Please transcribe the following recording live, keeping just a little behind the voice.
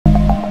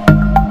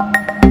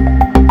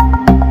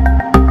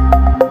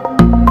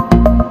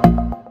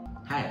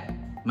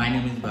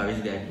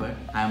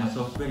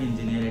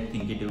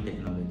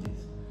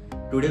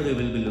Today we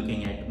will be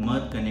looking at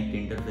Mirth Connect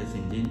interface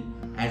engine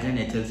as an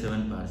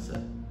HL7 parser.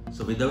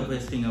 So without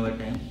wasting our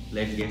time,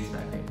 let's get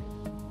started.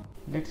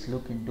 Let's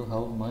look into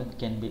how Mirth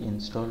can be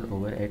installed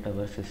over at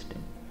our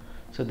system.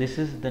 So this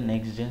is the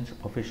NextGen's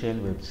official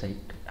website.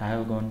 I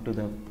have gone to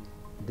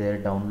their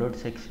download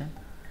section,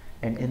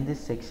 and in this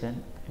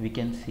section we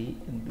can see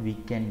we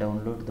can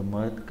download the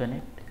Mirth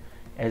Connect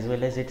as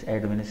well as its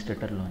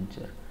administrator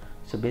launcher.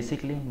 So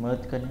basically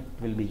Mirth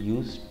Connect will be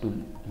used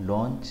to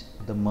launch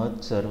the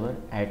Mirth server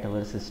at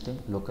our system,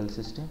 local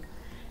system,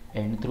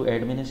 and through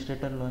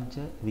administrator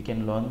launcher we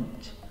can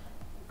launch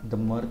the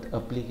Mirth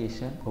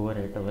application over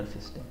at our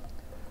system.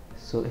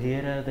 So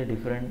here are the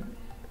different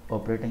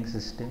operating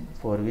system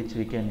for which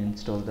we can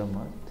install the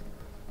Mirth.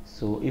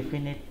 So if we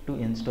need to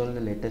install the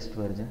latest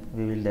version,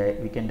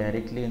 we can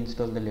directly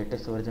install the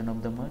latest version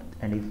of the Mirth,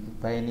 and if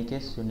by any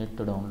case you need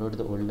to download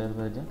the older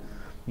version,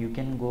 you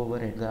can go over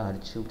at the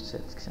archive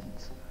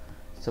sections.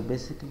 So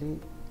basically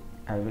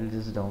I will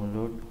just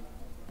download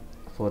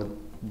for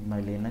my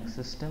Linux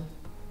system,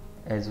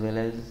 as well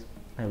as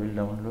I will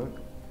download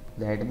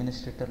the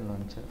administrator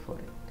launcher for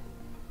it.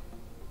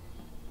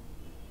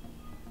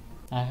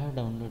 I have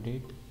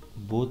downloaded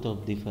both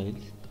of the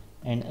files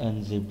and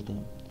unzipped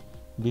them.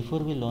 Before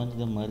we launch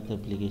the Mirth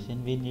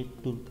application, we need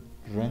to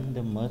run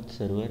the Mirth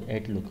server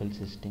at local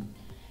system,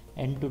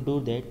 and to do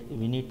that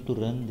we need to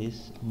run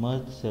this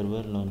Mirth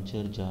server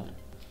launcher jar.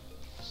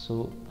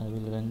 So I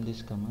will run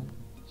this command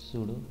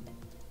sudo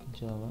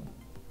java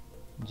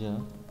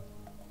jar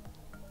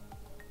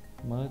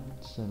Mirth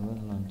server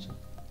launcher.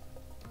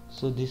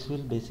 So this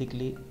will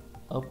basically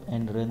up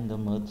and run the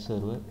Mirth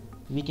server.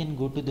 We can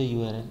go to the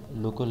URL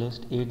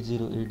localhost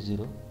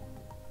 8080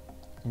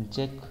 and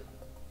check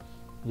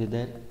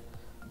whether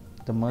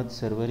the Mirth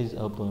server is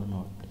up or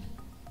not.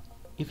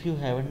 If you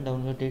haven't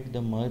downloaded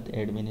the Mirth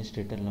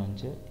administrator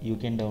launcher, you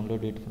can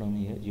download it from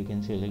here. You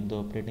can select the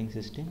operating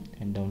system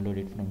and download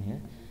it from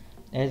here.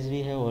 As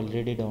we have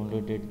already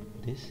downloaded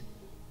this,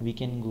 we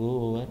can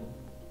go over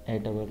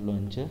at our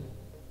launcher,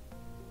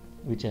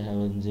 which I have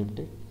unzipped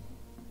it,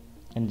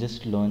 and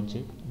just launch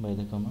it by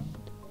the command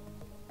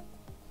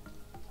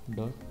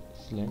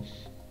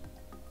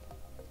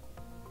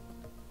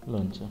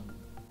 /launcher.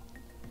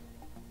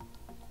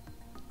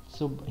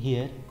 So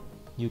here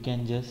you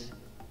can just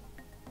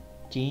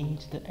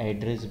change the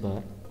address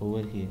bar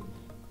over here.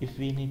 If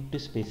we need to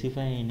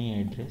specify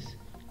any address,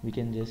 we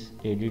can just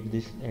edit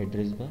this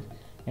address bar,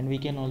 and we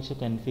can also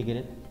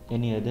configure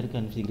any other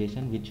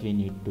configuration which we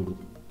need to do.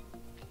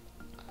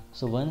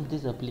 So once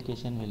this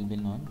application will be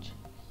launched,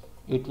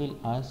 it will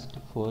ask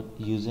for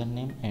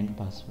username and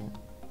password.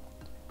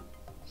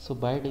 So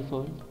by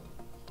default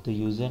the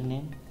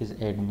username is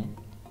admin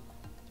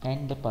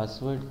and the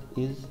password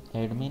is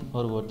admin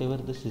or whatever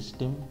the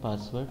system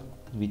password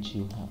which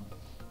you have.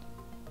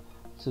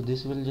 So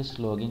this will just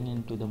logging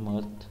into the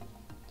Mirth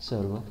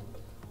server,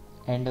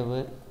 and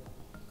our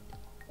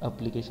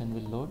application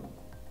will load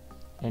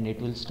and it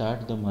will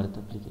start the Mirth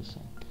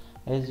application.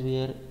 As we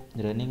are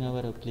running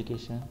our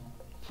application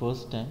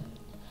first time,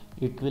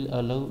 it will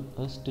allow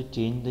us to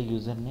change the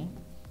username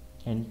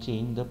and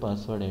change the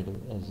password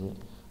as well.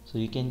 So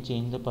you can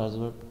change the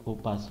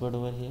password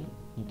over here.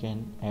 You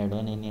can add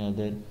on any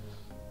other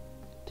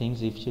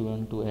things if you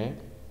want to add.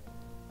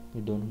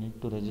 We don't need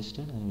to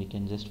register and we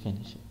can just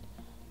finish it.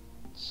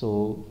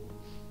 So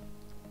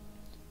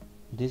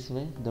this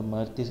way the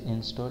Mirth is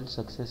installed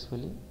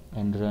successfully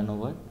and run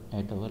over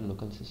at our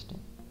local system.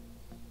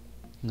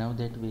 Now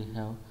that we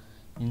have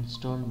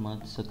installed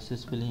Mirth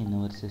successfully in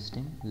our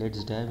system,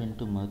 let's dive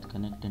into Mirth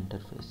Connect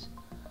interface.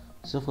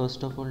 So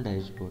first of all,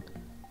 dashboard.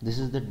 This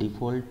is the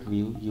default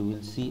view you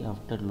will see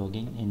after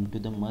logging into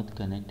the Mirth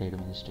Connect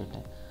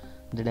administrator.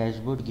 The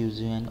dashboard gives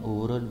you an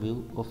overall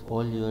view of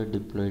all your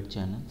deployed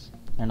channels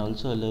and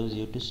also allows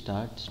you to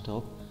start,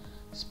 stop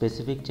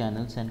specific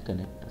channels and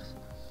connectors.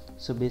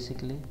 So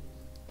basically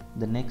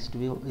the next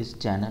view is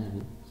channel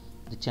view.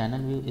 The channel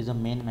view is a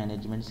main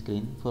management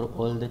screen for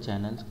all the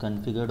channels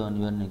configured on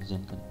your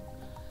NextGen Connect.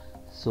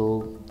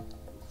 So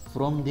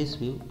from this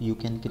view you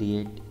can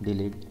create,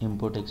 delete,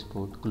 import,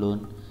 export,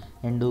 clone,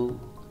 and do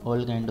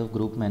all kind of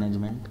group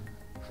management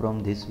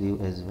from this view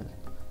as well.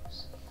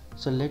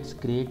 So let's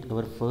create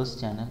our first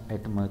channel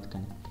at Mirth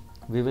Connect.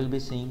 We will be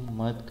seeing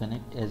Mirth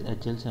Connect as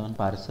HL7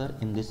 Parser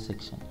in this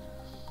section.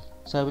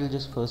 So I will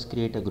just first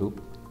create a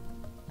group.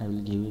 I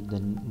will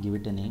give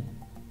it a name.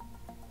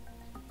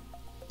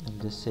 I'll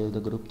just save the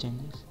group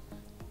changes.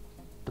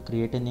 To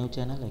create a new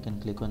channel, I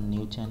can click on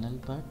new channel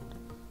part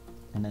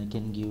and I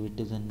can give it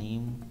as a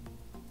name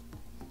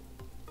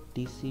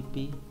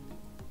TCP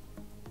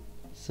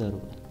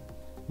server.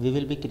 We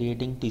will be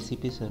creating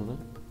TCP server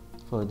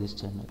for this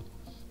channel.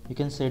 You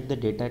can set the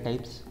data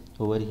types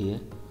over here.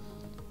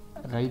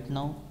 Right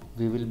now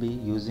we will be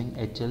using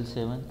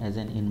HL7 as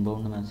an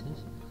inbound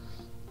message,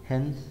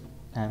 hence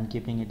I am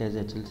keeping it as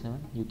HL7.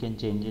 You can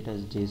change it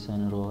as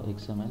JSON, raw,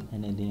 XML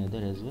and any other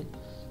as well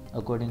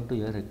according to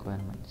your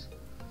requirements.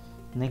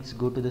 Next,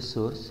 go to the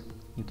source.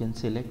 You can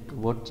select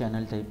what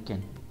channel type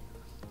can.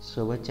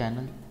 So our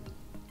channel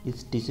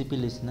is TCP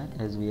listener,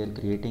 as we are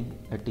creating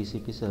a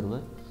TCP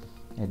server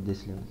at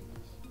this level.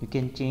 You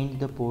can change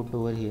the port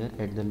over here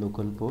at the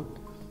local port.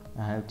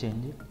 I have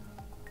changed it.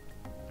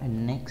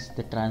 And next,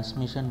 the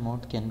transmission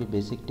mode can be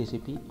basic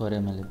TCP or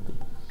MLFP,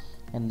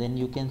 and then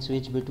you can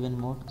switch between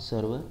mode,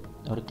 server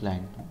or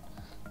client mode.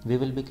 We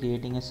will be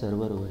creating a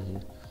server over here,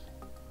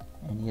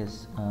 and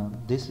yes,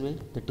 this way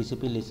the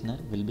TCP listener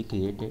will be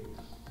created.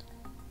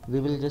 We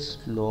will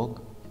just log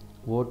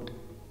what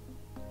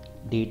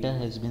data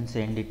has been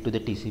sent it to the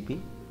TCP.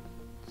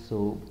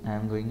 So I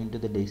am going into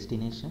the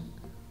destination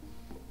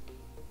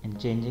and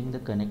changing the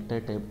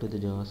connector type to the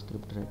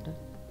JavaScript writer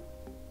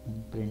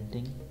and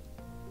printing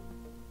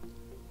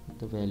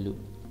the value,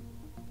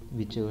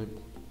 whichever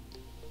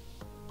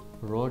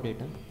raw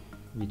data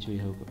which we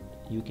have got.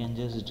 You can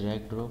just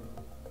drag drop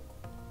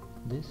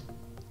this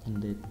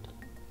and that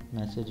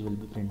message will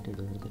be printed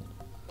over there.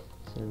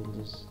 So I will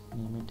just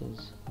name it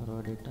as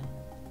raw data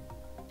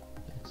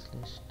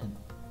 \n.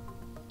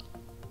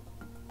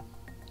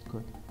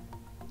 Good.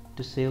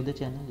 To save the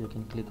channel, you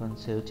can click on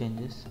save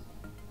changes.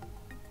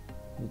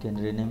 You can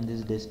rename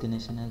this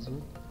destination as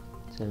well.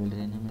 So I will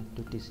rename it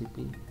to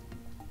TCP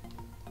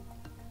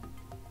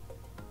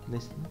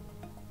listener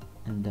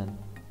and done.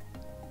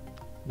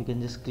 You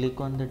can just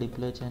click on the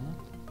deploy channel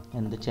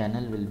and the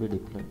channel will be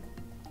deployed.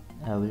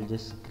 I will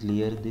just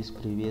clear these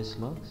previous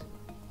logs.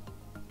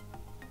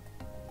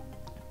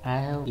 I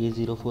have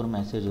A04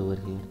 message over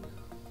here.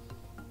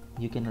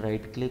 You can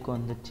right click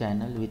on the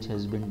channel which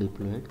has been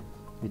deployed,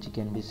 which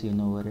can be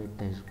seen over at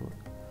dashboard.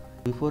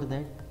 Before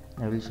that,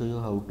 I will show you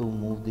how to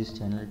move this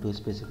channel to a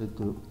specific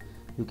group.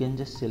 You can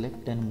just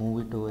select and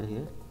move it over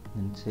here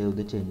and save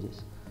the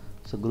changes.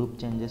 So group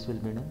changes will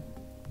be done,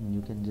 and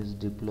you can just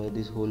deploy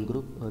this whole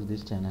group or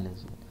this channel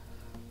as well.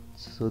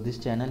 So this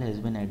channel has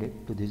been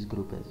added to this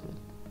group as well.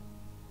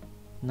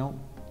 Now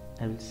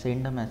I will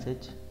send a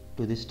message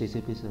to this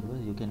TCP server.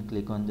 You can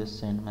click on this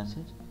send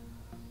message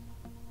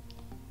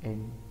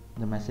and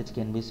the message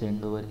can be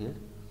sent over here.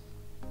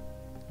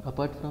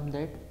 Apart from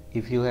that,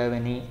 if you have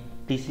any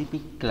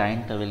TCP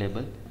client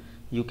available,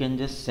 you can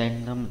just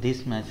send them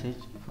this message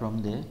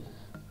from there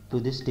to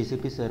this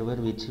TCP server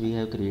which we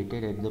have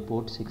created at the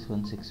port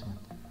 6161.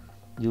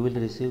 You will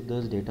receive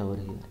those data over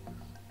here.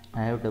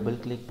 I have double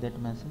clicked that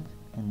message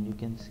and you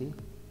can see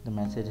the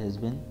message has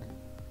been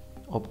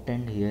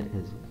obtained here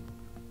as well.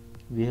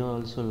 We have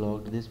also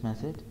logged this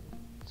message,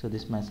 so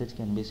this message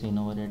can be seen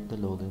over at the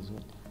log as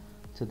well.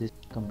 So this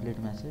complete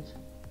message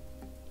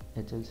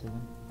HL7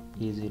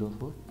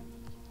 E04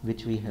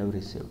 which we have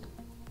received.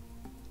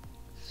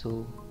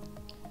 So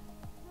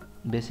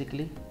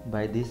basically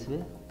by this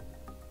way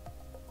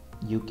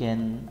you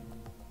can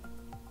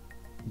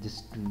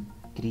just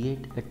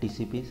create a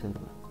TCP server.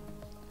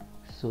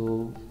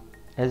 So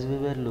as we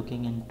were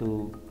looking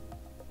into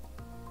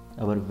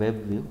our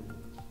web view,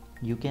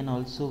 you can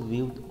also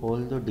view all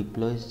the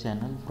deploys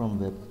channel from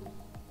web.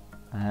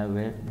 I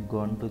have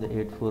gone to the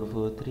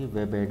 8443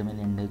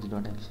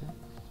 webadminindex.xl.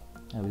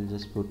 I will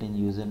just put in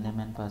username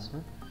and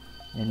password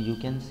and you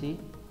can see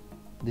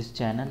this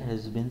channel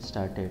has been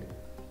started.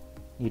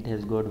 It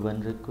has got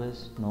one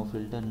request, no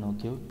filter, no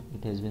queue.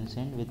 It has been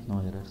sent with no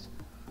errors.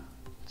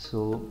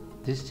 So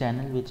this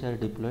channel which are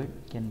deployed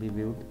can be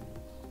viewed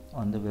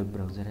on the web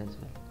browser as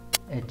well.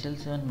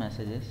 HL7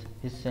 messages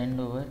is sent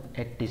over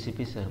at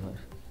TCP server.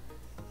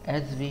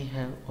 As we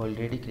have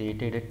already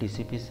created a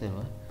TCP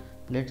server,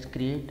 let's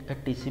create a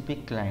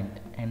TCP client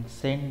and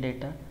send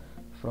data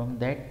from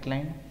that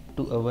client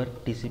to our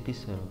TCP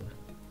server.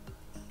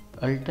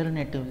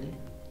 Alternatively,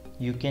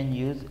 you can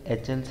use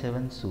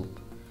HL7 soup,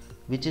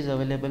 which is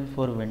available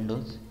for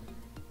Windows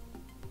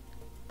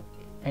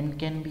and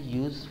can be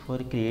used for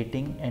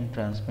creating and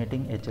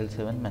transmitting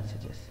HL7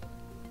 messages.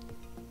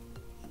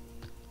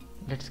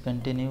 Let's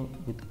continue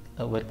with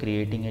our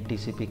creating a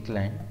TCP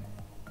client.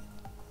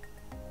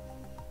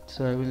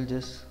 So I will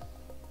just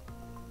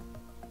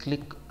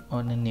click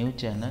on a new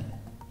channel,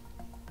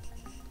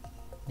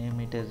 name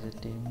it as a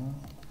demo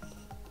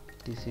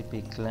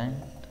TCP client.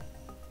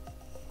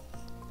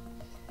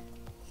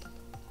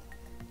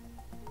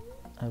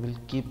 I will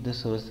keep the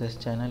source as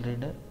channel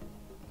reader,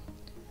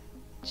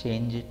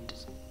 change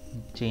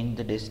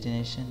the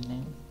destination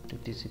name to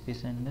TCP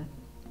sender,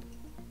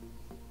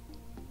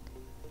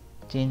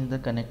 change the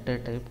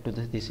connector type to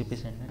the TCP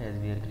sender as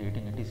we are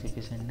creating a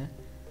TCP sender.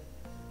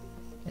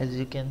 As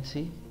you can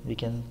see, we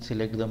can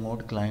select the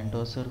mode client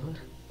or server,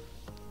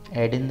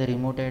 add in the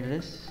remote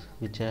address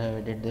which I have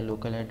added the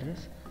local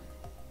address,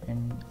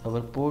 and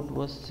our port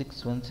was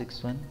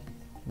 6161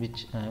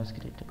 which I have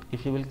created.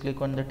 If you will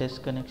click on the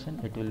test connection,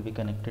 it will be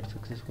connected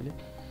successfully.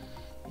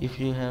 If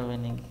you have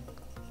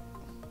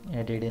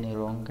added any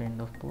wrong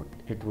kind of port,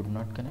 it would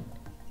not connect.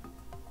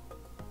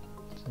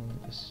 So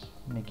just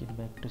make it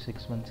back to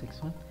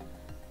 6161.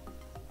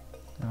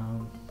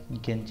 You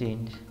can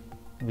change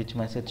which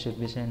message should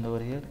be sent over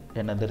here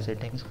and other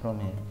settings from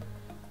here.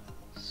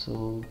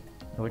 So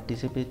our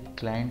TCP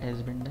client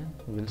has been done.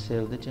 We will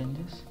save the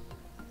changes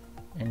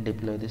and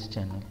deploy this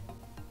channel.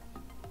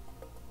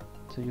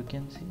 So you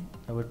can see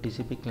our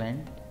TCP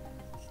client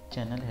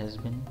channel has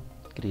been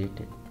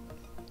created.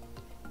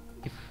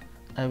 If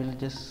I will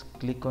just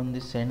click on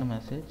the send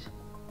message,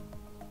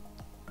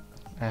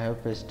 I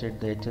have pasted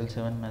the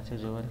HL7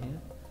 message over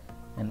here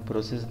and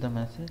process the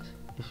message.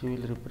 If you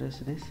will refresh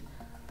this,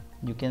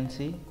 you can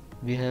see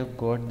we have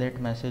got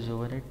that message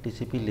over at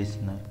TCP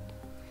listener,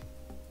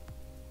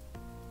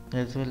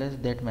 as well as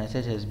that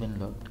message has been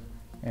logged.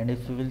 And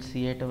if we will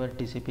see at our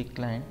TCP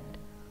client,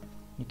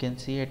 you can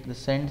see at the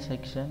send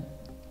section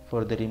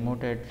for the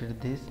remote address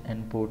this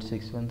and port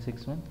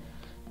 6161,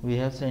 we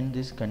have sent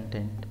this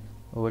content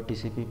over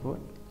TCP port,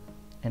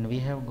 and we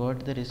have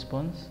got the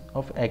response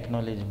of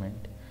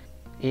acknowledgement,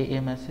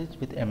 AA message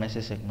with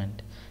MSA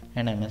segment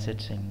and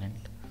MSH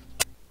segment.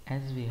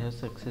 As we have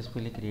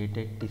successfully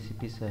created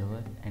TCP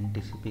server and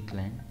TCP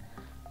client,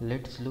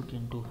 let's look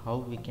into how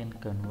we can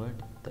convert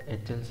the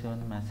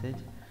HL7 message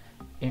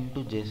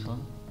into JSON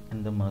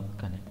in the Mirth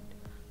Connect.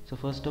 So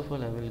first of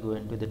all, I will go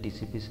into the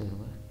TCP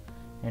server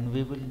and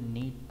we will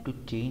need to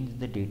change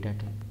the data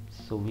type.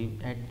 So we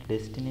at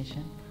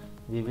destination,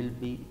 we will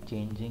be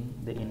changing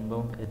the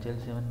inbound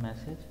HL7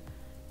 message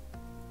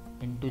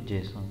into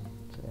JSON.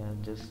 So I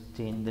have just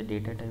changed the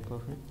data type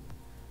of it.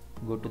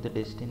 Go to the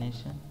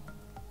destination,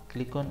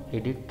 click on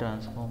edit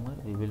transformer,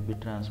 we will be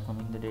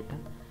transforming the data,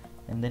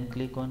 and then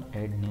click on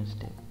add new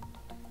step.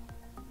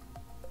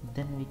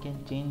 Then we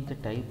can change the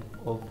type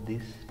of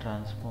this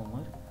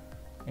transformer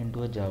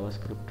into a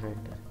JavaScript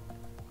writer.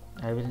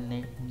 I will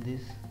name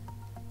this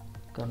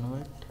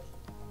convert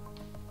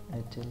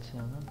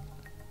HL7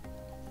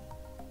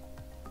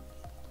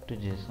 to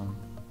JSON.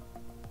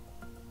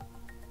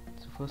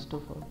 So first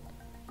of all,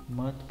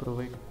 Mirth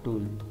provide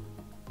tool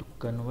to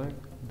convert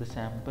the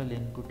sample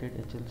inputted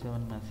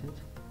HL7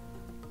 message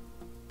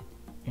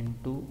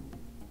into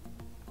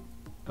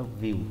a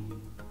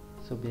view.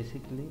 So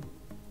basically,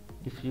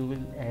 if you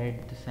will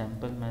add the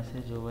sample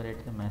message over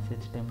at the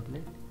message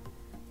template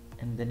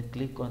and then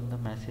click on the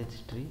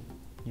message tree,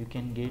 you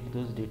can get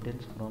those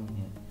details from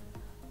here.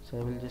 So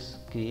I will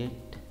just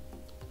create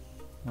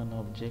one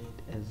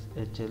object as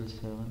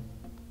HL7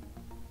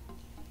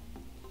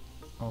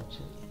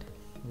 object,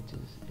 which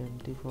is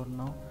empty for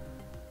now.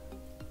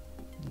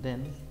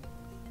 Then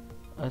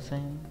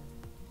assign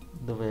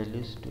the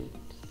values to it.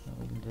 I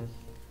will just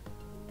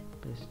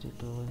paste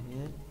it over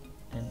here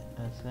and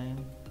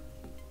assign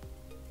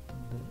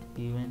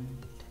the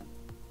event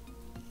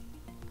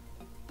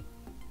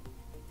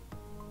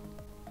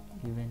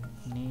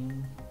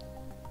name.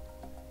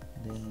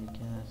 Then we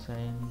can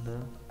assign the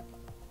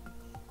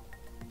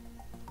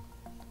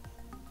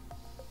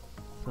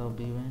sub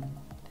event,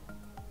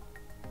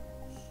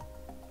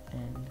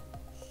 and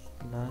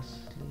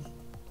lastly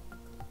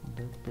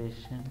the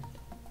patient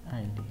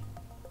ID.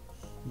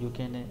 You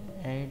can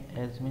add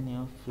as many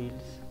of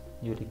fields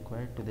you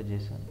require to the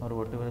JSON or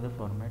whatever the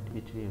format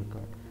which we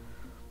require.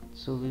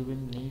 So we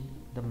will need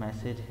the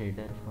message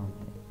header from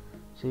here.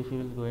 So if you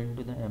will go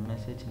into the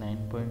MSH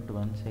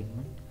 9.1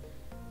 segment,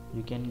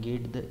 you can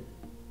get the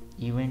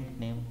event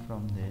name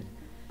from there.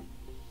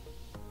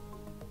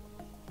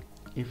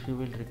 If you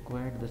will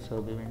require the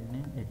sub event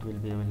name, it will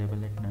be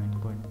available at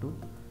 9.2.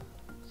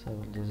 So I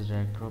will just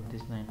drag drop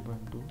this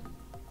 9.2.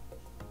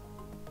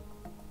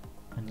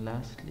 And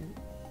lastly,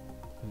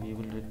 we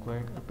will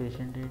require a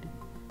patient ID,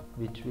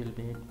 which will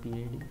be at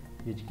PID,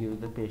 which gives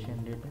the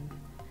patient details,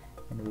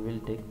 and we will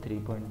take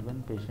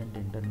 3.1 patient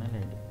internal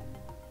ID.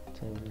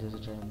 So I will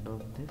just drag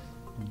drop this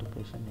into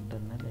patient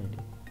internal ID.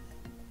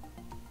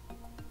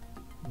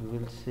 We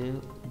will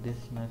save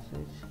this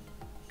message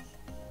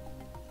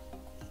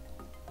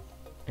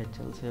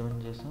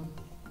HL7 JSON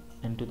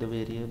into the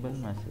variable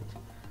message,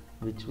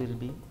 which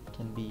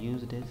can be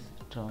used as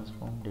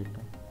transform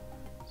data.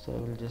 So I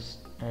will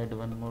just add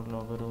one more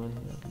logger over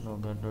here,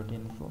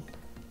 logger.info,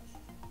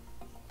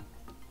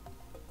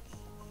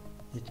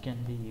 which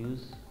can be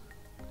used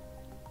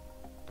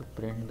to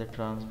print the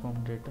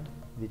transform data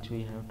which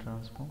we have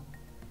transformed.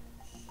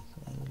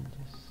 So I will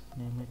just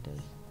name it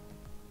as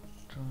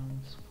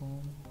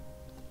transform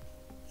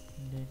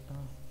data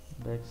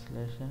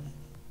 \n,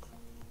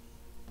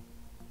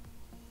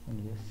 and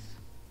yes,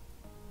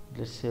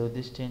 let's save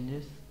these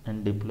changes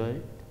and deploy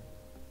it.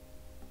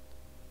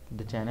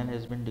 The channel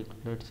has been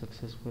deployed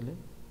successfully.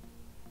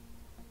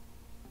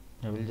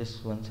 I will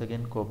just once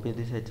again copy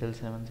this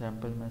HL7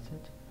 sample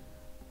message.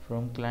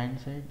 From client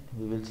side,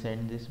 we will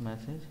send this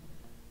message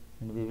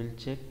and we will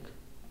check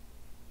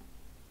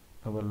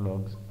our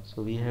logs.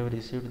 So we have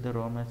received the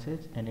raw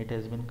message and it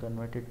has been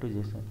converted to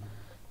JSON,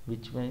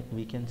 which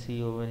we can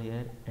see over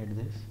here at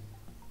this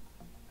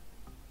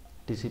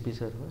TCP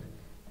server.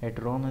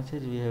 At raw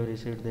message we have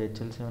received the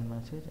HL7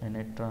 message, and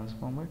at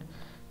transformer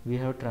we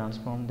have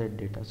transformed that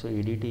data. So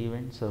ADT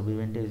event, sub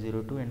event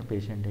A02 and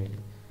patient ID.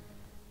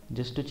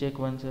 Just to check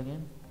once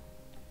again,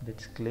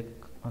 let's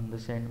click on the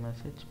send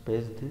message,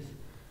 paste this.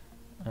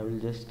 I will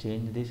just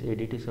change this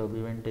ADT sub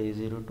event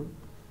A02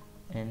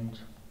 and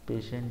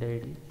patient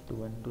ID to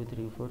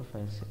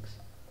 123456.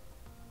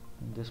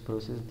 Just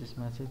process this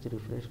message,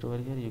 refreshed over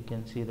here, you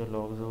can see the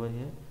logs over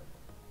here.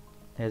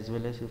 as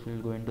well as if we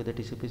will go into the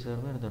TCP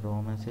server, the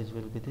raw message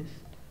will be this,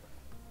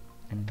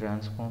 and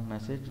transform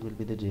message will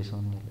be the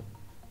JSON value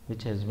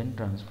which has been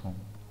transformed.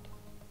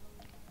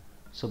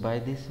 So by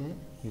this way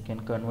you can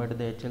convert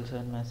the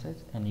HL7 message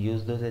and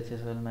use those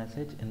HL7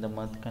 message in the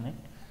Mirth Connect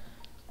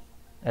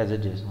as a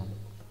JSON.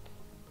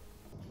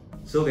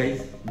 So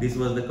guys, this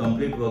was the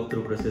complete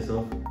walkthrough process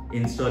of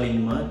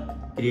installing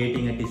Mirth,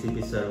 creating a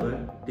TCP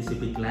server,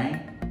 TCP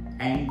client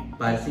and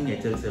parsing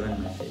HL7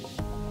 message.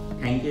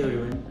 Thank you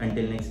everyone.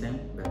 Until next time,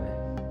 bye bye.